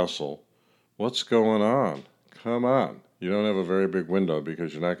rid of Russell. What's going on? Come on. You don't have a very big window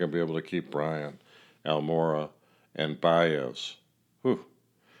because you're not going to be able to keep Bryant, Almora, and Baez. Whew.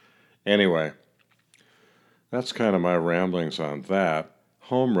 Anyway, that's kind of my ramblings on that.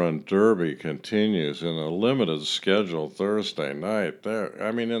 Home Run Derby continues in a limited schedule Thursday night.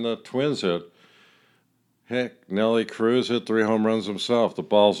 And the Twins heck, Nelly Cruz hit 3 home runs himself. The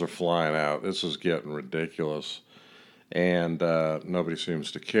balls are flying out. This is getting ridiculous. And nobody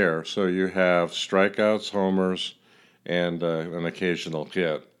seems to care. So you have strikeouts, homers, and an occasional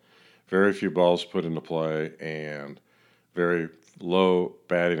hit. Very few balls put into play and very low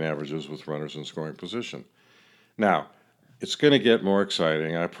batting averages with runners in scoring position. Now, it's going to get more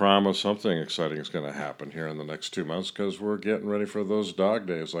exciting. I promise something exciting is going to happen here in the next 2 months because we're getting ready for those dog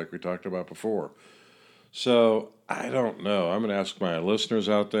days like we talked about before. So I don't know. I'm going to ask my listeners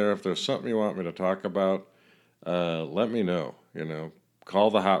out there if there's something you want me to talk about, let me know.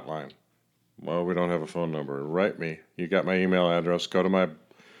 Call the hotline. Well, we don't have a phone number. Write me. You got my email address. Go to my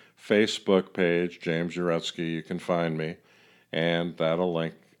Facebook page, James Uretsky. You can find me, and that'll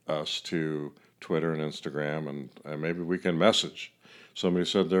link us to Twitter and Instagram, and maybe we can message. Somebody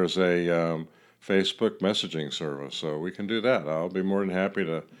said there's a Facebook messaging service, so we can do that. I'll be more than happy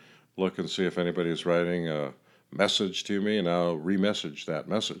to look and see if anybody's writing a message to me, and I'll re-message that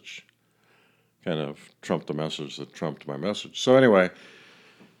message. Kind of trump the message that trumped my message. So anyway,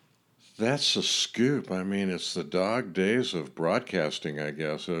 that's the scoop. It's the dog days of broadcasting, I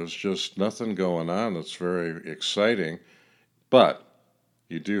guess. There's just nothing going on that's very exciting, but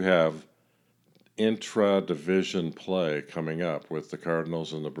you do have intra-division play coming up with the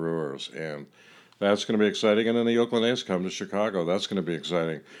Cardinals and the Brewers, and that's going to be exciting. And then the Oakland A's come to Chicago. That's going to be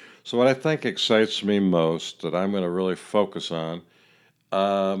exciting. So what I think excites me most that I'm going to really focus on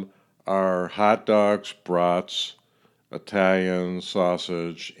are hot dogs, brats, Italian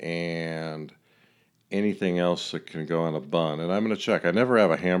sausage, and anything else that can go on a bun. And I'm going to check. I never have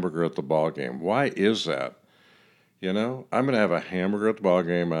a hamburger at the ball game. Why is that? I'm going to have a hamburger at the ball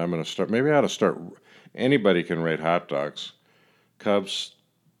game. I'm going to start. Maybe I ought to start. Anybody can rate hot dogs. Cubs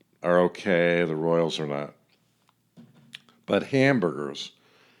are okay. The Royals are not. But hamburgers.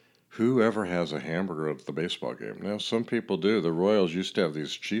 Who ever has a hamburger at the baseball game? Now, some people do. The Royals used to have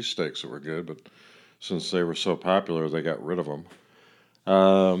these cheesesteaks that were good, but since they were so popular, they got rid of them.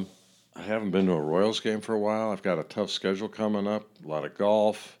 I haven't been to a Royals game for a while. I've got a tough schedule coming up. A lot of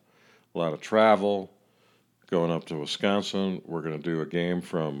golf, a lot of travel. Going up to Wisconsin, we're going to do a game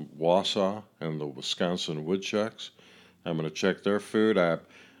from Wausau and the Wisconsin Woodchucks. I'm going to check their food. I'm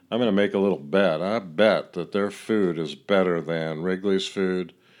going to make a little bet. I bet that their food is better than Wrigley's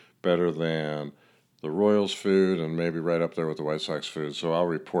food, better than the Royals' food, and maybe right up there with the White Sox food. So I'll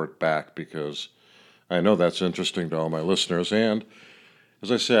report back because I know that's interesting to all my listeners. And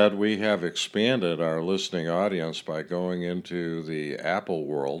as I said, we have expanded our listening audience by going into the Apple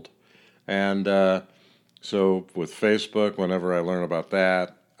world. And so with Facebook, whenever I learn about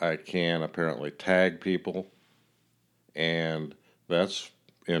that, I can apparently tag people, and that's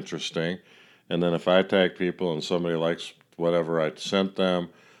interesting. And then if I tag people and somebody likes whatever I sent them,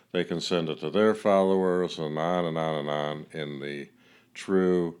 they can send it to their followers, and on and on and on in the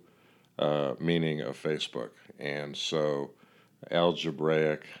true meaning of Facebook. And so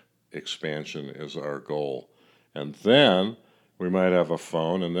algebraic expansion is our goal. And then we might have a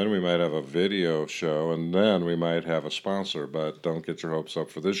phone, and then we might have a video show, and then we might have a sponsor. But don't get your hopes up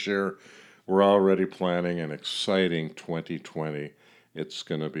for this year. we're already planning an exciting 2020. It's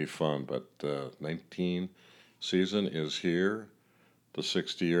going to be fun, but 19 season is here, the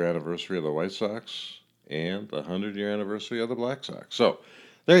 60-year anniversary of the White Sox and the 100-year anniversary of the Black Sox. So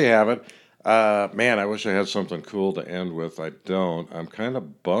there you have it. Man, I wish I had something cool to end with. I don't. I'm kind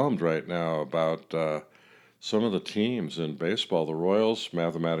of bummed right now about some of the teams in baseball. The Royals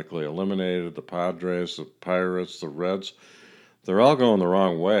mathematically eliminated, the Padres, the Pirates, the Reds. They're all going the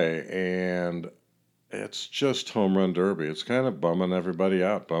wrong way, and it's just home run derby. It's kind of bumming everybody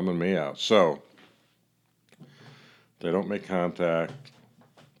out, bumming me out. So they don't make contact.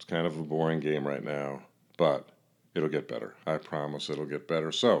 It's kind of a boring game right now, but it'll get better. I promise it'll get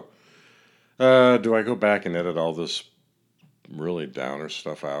better. So, do I go back and edit all this really downer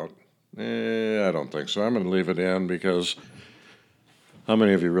stuff out? I don't think so. I'm going to leave it in because how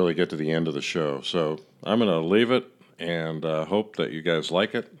many of you really get to the end of the show? So I'm going to leave it and hope that you guys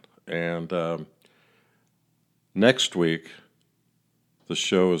like it. And next week, the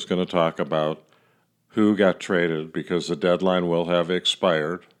show is going to talk about who got traded because the deadline will have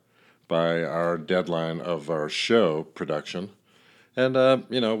expired by our deadline of our show production. And,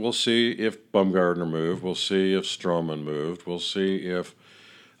 we'll see if Bumgarner moved. We'll see if Stroman moved. We'll see if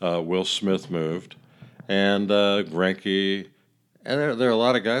Will Smith moved. And Greinke. And there are a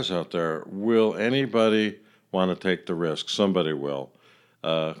lot of guys out there. Will anybody want to take the risk? Somebody will.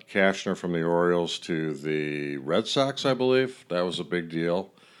 Cashner from the Orioles to the Red Sox, I believe. That was a big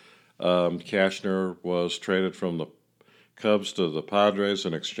deal. Cashner was traded from the Cubs to the Padres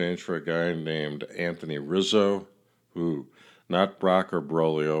in exchange for a guy named Anthony Rizzo, who, not Brock or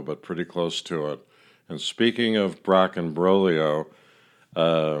Brolio, but pretty close to it. And speaking of Brock and Brolio,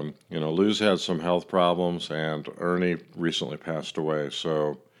 Lou's had some health problems, and Ernie recently passed away.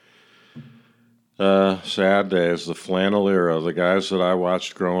 So, sad days. The flannel era, the guys that I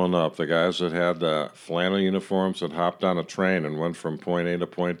watched growing up, the guys that had the flannel uniforms that hopped on a train and went from point A to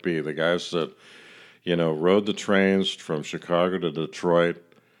point B, the guys that, rode the trains from Chicago to Detroit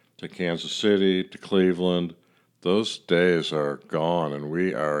to Kansas City to Cleveland. Those days are gone, and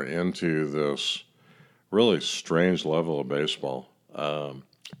we are into this really strange level of baseball.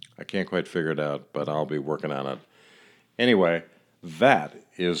 I can't quite figure it out, but I'll be working on it. Anyway, that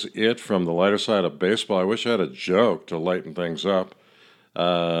is it from the lighter side of baseball. I wish I had a joke to lighten things up.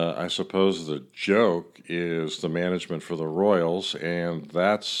 I suppose the joke is the management for the Royals, and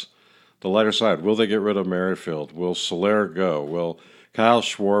that's the lighter side. Will they get rid of Merrifield? Will Soler go? Will Kyle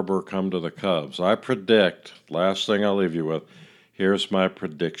Schwarber come to the Cubs? I predict, last thing I'll leave you with, here's my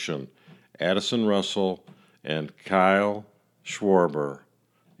prediction. Addison Russell and Kyle Schwarber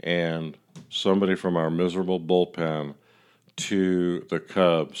and somebody from our miserable bullpen to the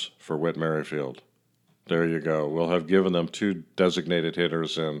Cubs for Whit Merrifield. There you go. We'll have given them two designated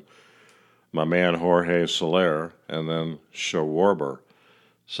hitters in my man Jorge Soler and then Schwarber.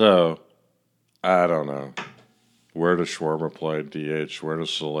 So, I don't know. Where does Schwarber play DH? Where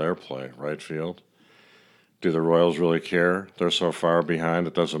does Soler play? Right field? Do the Royals really care? They're so far behind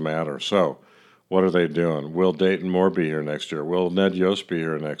it doesn't matter. So, what are they doing? Will Dayton Moore be here next year? Will Ned Yost be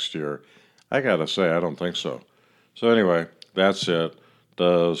here next year? I got to say, I don't think so. So anyway, that's it.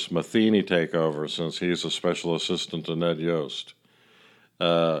 Does Matheny take over since he's a special assistant to Ned Yost?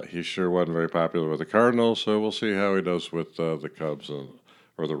 He sure wasn't very popular with the Cardinals, so we'll see how he does with the Cubs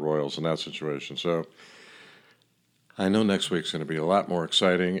or the Royals in that situation. So I know next week's going to be a lot more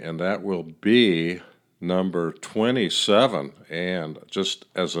exciting, and that will be number 27. And just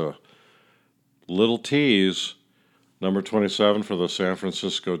as a little tease, number 27 for the San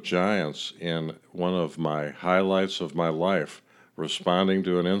Francisco Giants in one of my highlights of my life, responding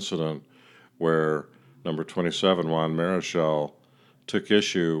to an incident where number 27, Juan Marichal, took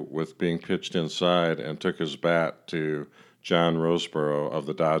issue with being pitched inside and took his bat to John Roseboro of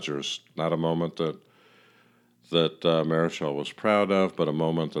the Dodgers. Not a moment that Marichal was proud of, but a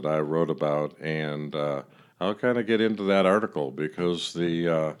moment that I wrote about, and I'll kind of get into that article because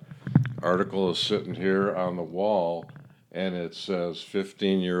the article is sitting here on the wall, and it says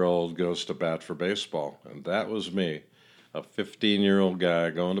 15-year-old goes to bat for baseball. And that was me, a 15-year-old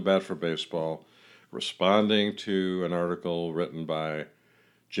guy going to bat for baseball, responding to an article written by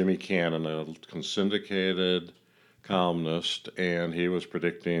Jimmy Cannon, a syndicated columnist, and he was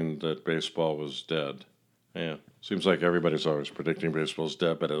predicting that baseball was dead. Yeah, seems like everybody's always predicting baseball's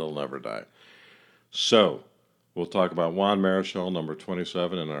dead, but it'll never die. So, we'll talk about Juan Marichal, number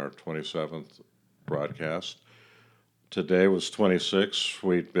 27, in our 27th broadcast. Today was 26,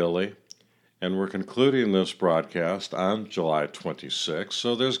 Sweet Billy, and we're concluding this broadcast on July 26th,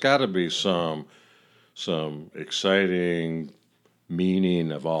 so there's got to be some exciting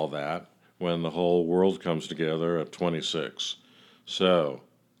meaning of all that. when the whole world comes together at 26. So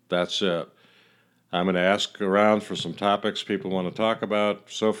that's it. I'm going to ask around for some topics people want to talk about.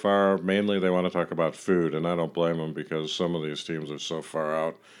 So far, mainly they want to talk about food, and I don't blame them because some of these teams are so far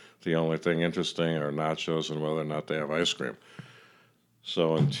out. The only thing interesting are nachos and whether or not they have ice cream.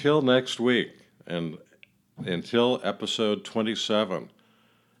 So until next week, and until episode 27,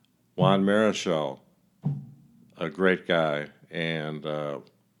 Juan Marichal, a great guy, and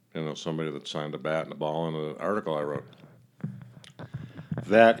somebody that signed a bat and a ball in an article I wrote.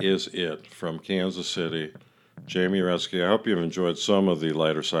 That is it from Kansas City. Jamie Retzky, I hope you've enjoyed some of the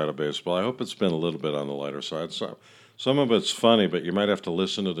lighter side of baseball. I hope it's been a little bit on the lighter side. Some of it's funny, but you might have to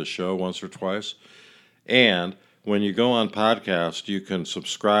listen to the show once or twice. And when you go on podcast, you can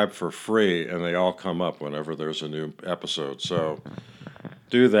subscribe for free, and they all come up whenever there's a new episode. So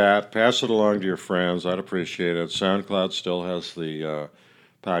do that. Pass it along to your friends. I'd appreciate it. SoundCloud still has the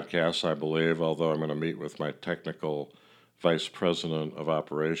podcasts, I believe, although I'm going to meet with my technical vice president of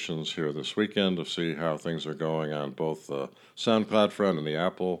operations here this weekend to see how things are going on both the SoundCloud front and the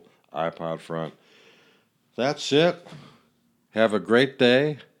Apple iPod front. That's it. Have a great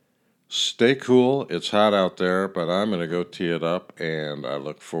day. Stay cool. It's hot out there, but I'm going to go tee it up, and I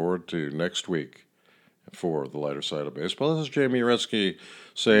look forward to next week for the lighter side of baseball. This is Jamie Retzky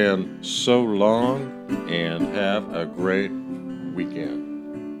saying so long and have a great weekend.